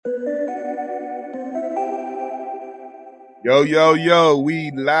Yo, yo, yo, we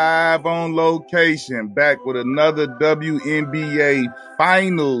live on location, back with another WNBA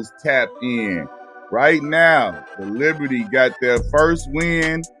Finals Tap In. Right now, the Liberty got their first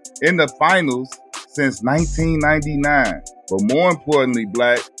win in the finals since 1999. But more importantly,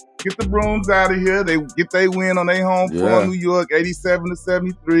 Black, get the brooms out of here. They get their win on their home floor in New York,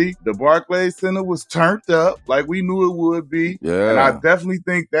 87-73. The Barclays Center was turned up like we knew it would be. And I definitely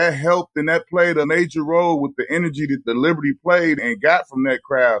think that helped and that played a major role with the energy that the Liberty played and got from that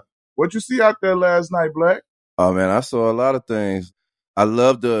crowd. What you see out there last night, Black? Oh, man, I saw a lot of things. I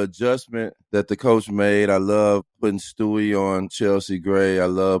love the adjustment that the coach made. I love putting Stewie on Chelsea Gray. I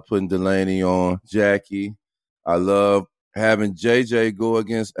love putting Delaney on Jackie. I love having JJ go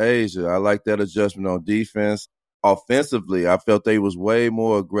against Asia. I like that adjustment on defense. Offensively, I felt they was way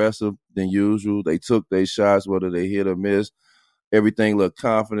more aggressive than usual. They took their shots, whether they hit or miss. Everything looked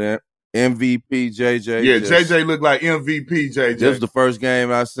confident. MVP JJ. Yeah, JJ looked like MVP JJ. This was the first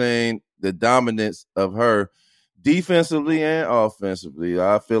game I seen the dominance of her defensively and offensively.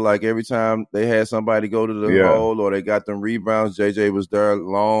 I feel like every time they had somebody go to the hole or they got them rebounds, JJ was there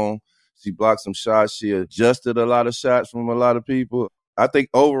long. She blocked some shots. She adjusted a lot of shots from a lot of people. I think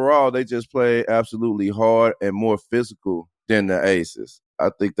overall they just played absolutely hard and more physical than the Aces. I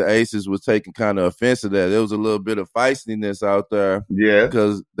think the Aces was taking kind of offense to that. There was a little bit of feistiness out there. Yeah.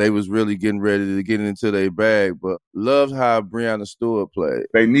 Because they was really getting ready to get into their bag. But loved how Breanna Stewart played.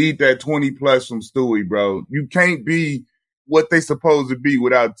 They need that 20-plus from Stewie, bro. You can't be what they supposed to be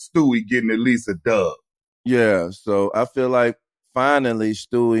without Stewie getting at least a dub. Yeah, so I feel like finally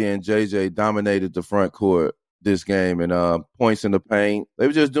Stewie and JJ dominated the front court this game and points in the paint. They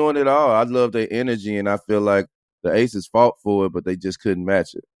were just doing it all. I love their energy, and I feel like the Aces fought for it, but they just couldn't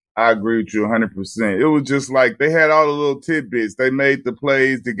match it. I agree with you 100%. It was just like they had all the little tidbits. They made the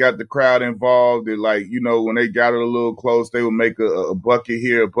plays. They got the crowd involved. And like, you know, when they got it a little close, they would make a bucket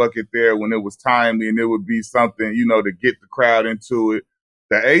here, a bucket there when it was timely, and it would be something, you know, to get the crowd into it.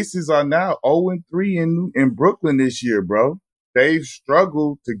 The Aces are now 0-3 in Brooklyn this year, bro. They've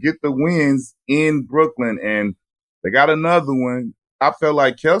struggled to get the wins in Brooklyn, and they got another one. I felt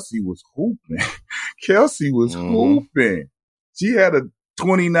like Kelsey was hooping. Kelsey was hooping. She had a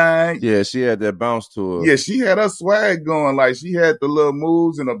 29. Yeah, she had that bounce to her. Yeah, she had her swag going. Like, she had the little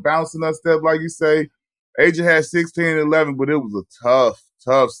moves and a bounce in her step, like you say. Aja had 16 and 11, but it was a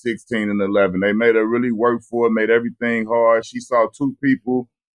tough 16 and 11. They made her really work for it, made everything hard. She saw two people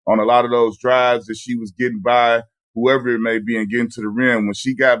on a lot of those drives that she was getting by, whoever it may be, and getting to the rim. When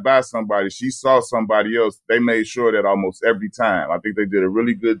she got by somebody, she saw somebody else. They made sure that almost every time. I think they did a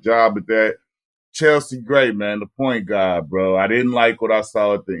really good job at that. Chelsea Gray, man, the point guard, bro. I didn't like what I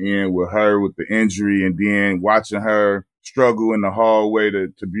saw at the end with her with the injury, and then watching her struggle in the hallway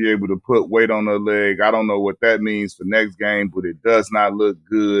to be able to put weight on her leg. I don't know what that means for next game, but it does not look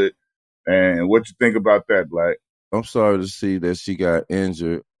good. And what you think about that, Black? I'm sorry to see that she got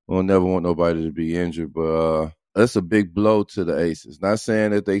injured. We'll never want nobody to be injured, but that's a big blow to the Aces. Not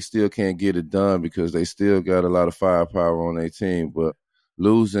saying that they still can't get it done because they still got a lot of firepower on their team, but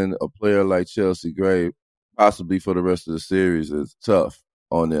losing a player like Chelsea Gray, possibly for the rest of the series, is tough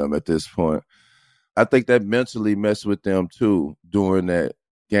on them at this point. I think that mentally messed with them, too, during that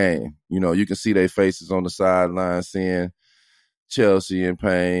game. You know, you can see their faces on the sideline seeing Chelsea in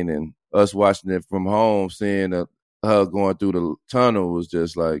pain, and us watching it from home, seeing her going through the tunnel was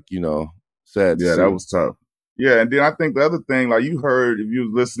just like, you know, sad to see. Yeah, that was tough. Yeah, and then I think the other thing, like you heard, if you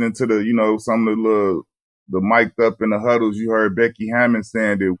was listening to the, you know, some of the mic'd up in the huddles, you heard Becky Hammond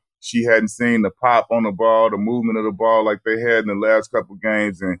saying that she hadn't seen the pop on the ball, the movement of the ball like they had in the last couple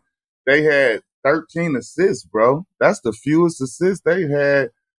games. And they had 13 assists, bro. That's the fewest assists they've had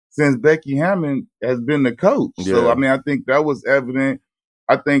since Becky Hammond has been the coach. Yeah. So, I mean, I think that was evident.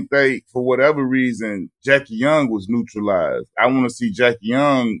 I think they, for whatever reason, Jackie Young was neutralized. I want to see Jackie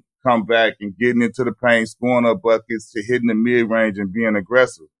Young come back and getting into the paint, scoring up buckets, to hitting the mid-range and being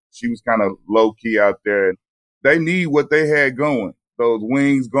aggressive. She was kind of low-key out there. They need what they had going, those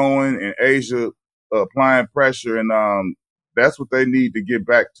wings going and Asia applying pressure, and that's what they need to get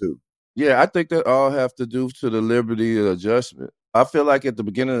back to. Yeah, I think that all have to do to the Liberty adjustment. I feel like at the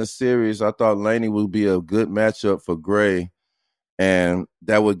beginning of the series, I thought Laney would be a good matchup for Gray, and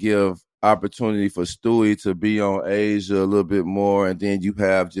that would give opportunity for Stewie to be on Asia a little bit more, and then you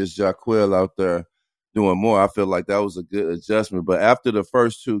have just Jaquel out there doing more. I feel like that was a good adjustment. But after the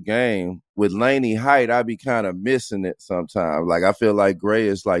first two games, with Laney height, I be kind of missing it sometimes. Like, I feel like Gray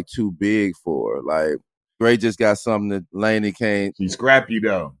is, like, too big for her. Like, Gray just got something that Laney can't. She's scrappy,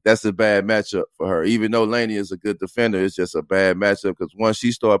 though. That's a bad matchup for her. Even though Laney is a good defender, it's just a bad matchup because once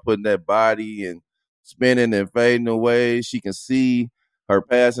she start putting that body and spinning and fading away. She can see her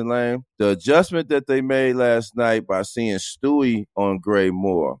passing lane. The adjustment that they made last night by seeing Stewie on Gray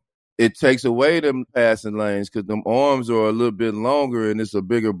Moore, it takes away them passing lanes because them arms are a little bit longer and it's a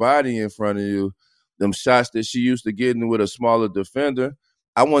bigger body in front of you. Them shots that she used to getting with a smaller defender,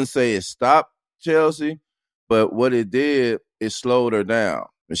 I wouldn't say it stopped Chelsea, but what it did, it slowed her down.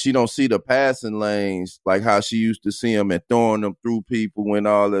 And she don't see the passing lanes like how she used to see them and throwing them through people and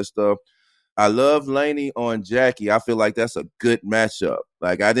all that stuff. I love Laney on Jackie. I feel like that's a good matchup.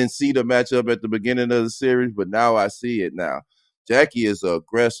 Like I didn't see the matchup at the beginning of the series, but now I see it now. Jackie is an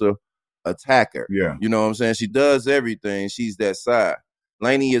aggressive attacker. Yeah. You know what I'm saying? She does everything. She's that side.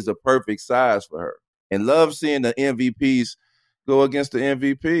 Laney is a perfect size for her. And love seeing the MVPs go against the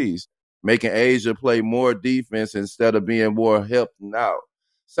MVPs, making Asia play more defense instead of being more helping out.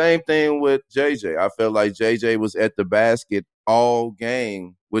 Same thing with JJ. I felt like JJ was at the basket all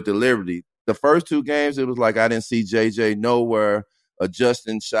game with the Liberty. The first two games, it was like I didn't see JJ nowhere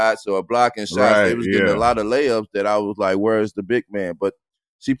adjusting shots or blocking shots. They Right. was getting a Yeah. lot of layups that I was like, where's the big man? But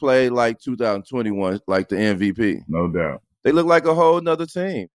she played like 2021, like the MVP. No doubt. They look like a whole nother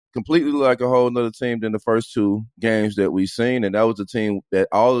team. Completely look like a whole nother team than the first two games that we've seen. And that was a team that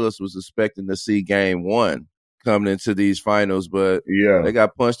all of us was expecting to see game one coming into these finals. But Yeah. they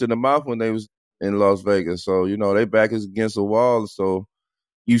got punched in the mouth when they was in Las Vegas. So, you know, they back is against the wall. So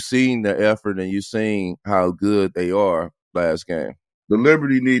you've seen the effort and you've seen how good they are last game. The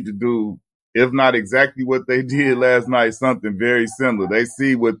Liberty need to do, if not exactly what they did last night, something very similar. They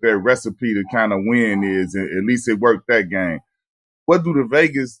see what their recipe to kind of win is, and at least it worked that game. What do the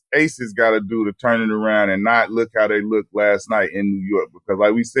Vegas Aces got to do to turn it around and not look how they looked last night in New York? Because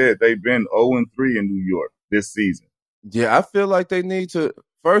like we said, they've been 0-3 in New York this season. Yeah, I feel like they need to,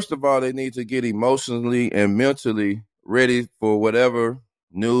 first of all, they need to get emotionally and mentally ready for whatever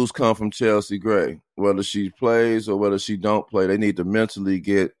news come from Chelsea Gray. Whether she plays or whether she don't play, they need to mentally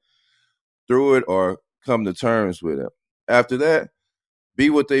get through it or come to terms with it. After that, be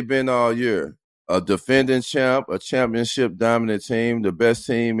what they've been all year. A defending champ, a championship dominant team, the best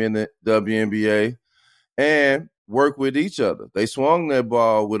team in the WNBA, and work with each other. They swung that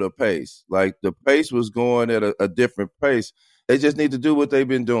ball with a pace. Like the pace was going at a different pace. They just need to do what they've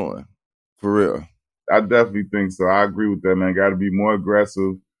been doing. For real. I definitely think so. I agree with that, man. Got to be more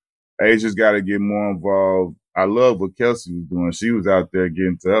aggressive. Asia's got to get more involved. I love what Kelsey was doing. She was out there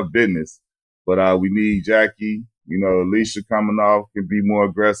getting to her business. But we need Jackie. You know, Alicia coming off can be more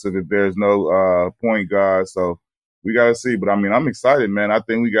aggressive if there's no point guard. So we got to see. But, I mean, I'm excited, man. I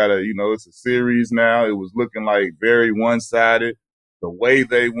think we got to, you know, it's a series now. It was looking like very one-sided. The way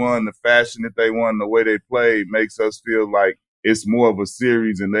they won, the fashion that they won, the way they played makes us feel like it's more of a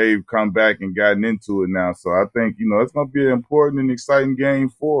series and they've come back and gotten into it now. So I think, you know, it's going to be an important and exciting game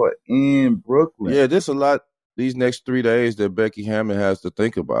 4 in Brooklyn. Yeah, there's a lot these next 3 days that Becky Hammond has to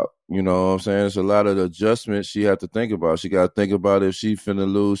think about. You know what I'm saying? It's a lot of the adjustments she has to think about. She got to think about if she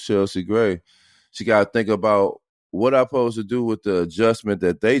finna lose Chelsea Gray. She got to think about what I'm supposed to do with the adjustment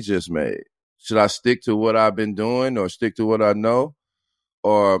that they just made. Should I stick to what I've been doing or stick to what I know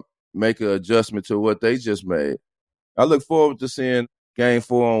or make an adjustment to what they just made? I look forward to seeing game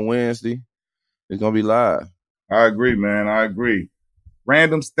 4 on Wednesday. It's going to be live. I agree, man. I agree.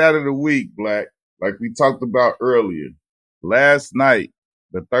 Random stat of the week, Black. Like we talked about earlier. Last night,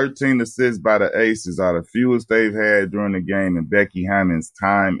 the 13 assists by the Aces are the fewest they've had during the game in Becky Hammond's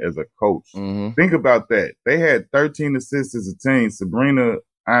time as a coach. Mm-hmm. Think about that. They had 13 assists as a team. Sabrina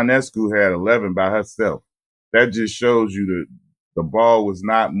Ionescu had 11 by herself. That just shows you that the ball was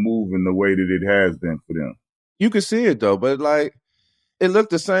not moving the way that it has been for them. You can see it, though, but like it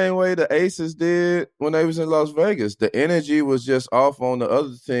looked the same way the Aces did when they was in Las Vegas. The energy was just off on the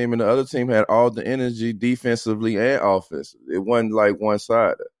other team, and the other team had all the energy defensively and offensively. It wasn't like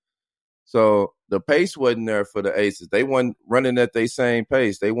one-sided. So the pace wasn't there for the Aces. They weren't running at their same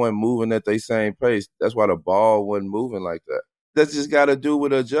pace. They weren't moving at their same pace. That's why the ball wasn't moving like that. That's just got to do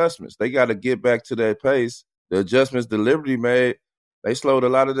with adjustments. They got to get back to that pace. The adjustments the Liberty made, they slowed a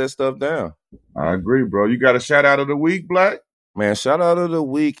lot of that stuff down. I agree, bro. You got a shout out of the week, Black? Man, shout out of the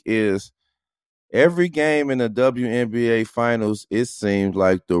week is every game in the WNBA Finals, it seems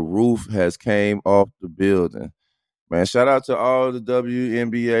like the roof has came off the building. Man, shout out to all the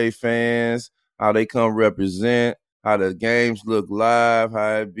WNBA fans, how they come represent, how the games look live,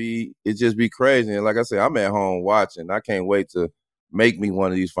 how it just be crazy. And like I said, I'm at home watching. I can't wait to make me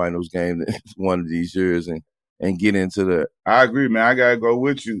one of these finals games one of these years and get into that. I agree, man. I gotta go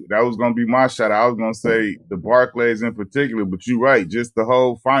with you. That was gonna be my shot. I was gonna say the Barclays in particular, but you're right. Just the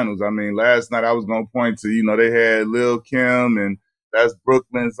whole finals. I mean, last night I was gonna point to, you know, they had Lil Kim and that's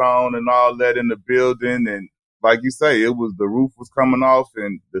Brooklyn's own and all that in the building. And like you say, it was the roof was coming off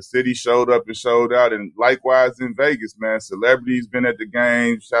and the city showed up and showed out. And likewise in Vegas, man, celebrities been at the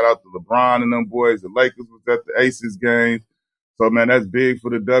game. Shout out to LeBron and them boys. The Lakers was at the Aces game. So, man, that's big for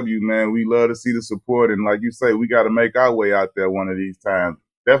the W, man. We love to see the support. And like you say, we got to make our way out there one of these times.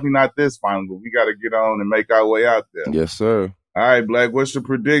 Definitely not this final, but we got to get on and make our way out there. Yes, sir. All right, Black, what's your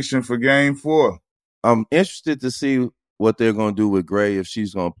prediction for Game 4? I'm interested to see what they're going to do with Gray, if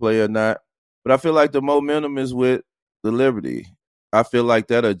she's going to play or not. But I feel like the momentum is with the Liberty. I feel like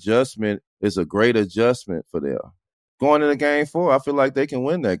that adjustment is a great adjustment for them. Going into Game 4, I feel like they can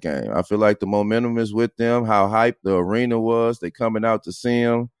win that game. I feel like the momentum is with them, how hyped the arena was. They coming out to see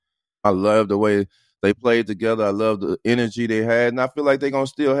them. I love the way they played together. I love the energy they had. And I feel like they're going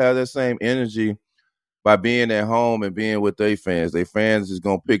to still have that same energy by being at home and being with their fans. Their fans is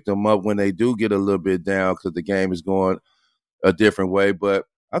going to pick them up when they do get a little bit down because the game is going a different way. But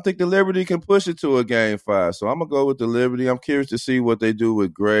I think the Liberty can push it to a Game 5. So I'm going to go with the Liberty. I'm curious to see what they do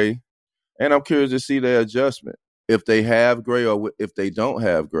with Gray. And I'm curious to see their adjustment, if they have Gray or if they don't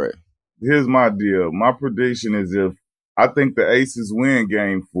have Gray. Here's my deal. My prediction is I think the Aces win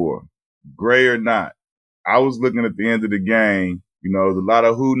Game 4, Gray or not. I was looking at the end of the game. You know, there's a lot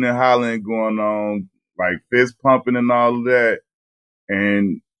of hooting and hollering going on, like fist pumping and all of that.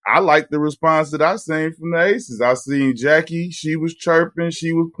 And I like the response that I seen from the Aces. I seen Jackie, she was chirping,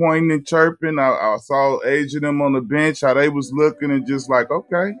 she was pointing and chirping. I saw Age of them on the bench, how they was looking and just like,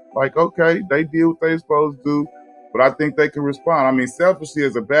 okay, they did what they supposed to do. But I think they can respond. I mean, selfishly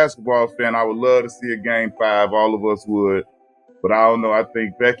as a basketball fan, I would love to see a Game 5. All of us would. But I don't know. I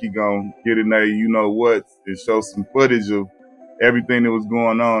think Becky gonna get in there, you know what, and show some footage of everything that was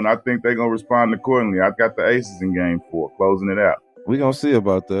going on. I think they're gonna respond accordingly. I got the Aces in Game 4, closing it out. We're gonna see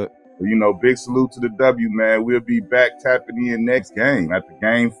about that. You know, big salute to the W, man. We'll be back tapping in next game. After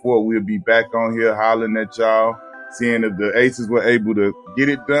Game 4, we'll be back on here hollering at y'all, seeing if the Aces were able to get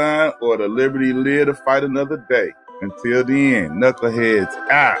it done or the Liberty live to fight another day. Until then, Knuckleheads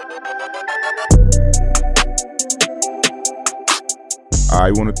out. I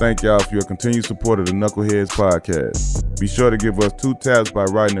want to thank y'all for your continued support of the Knuckleheads podcast. Be sure to give us 2 taps by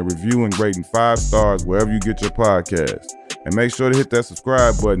writing a review and rating 5 stars wherever you get your podcast. And make sure to hit that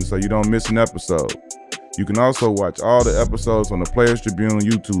subscribe button so you don't miss an episode. You can also watch all the episodes on the Players Tribune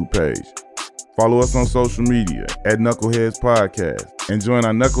YouTube page. Follow us on social media at Knuckleheads Podcast and join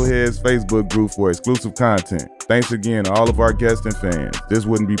our Knuckleheads Facebook group for exclusive content. Thanks again to all of our guests and fans. This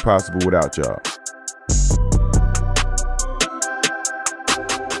wouldn't be possible without y'all.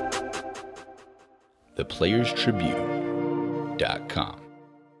 ThePlayersTribune.com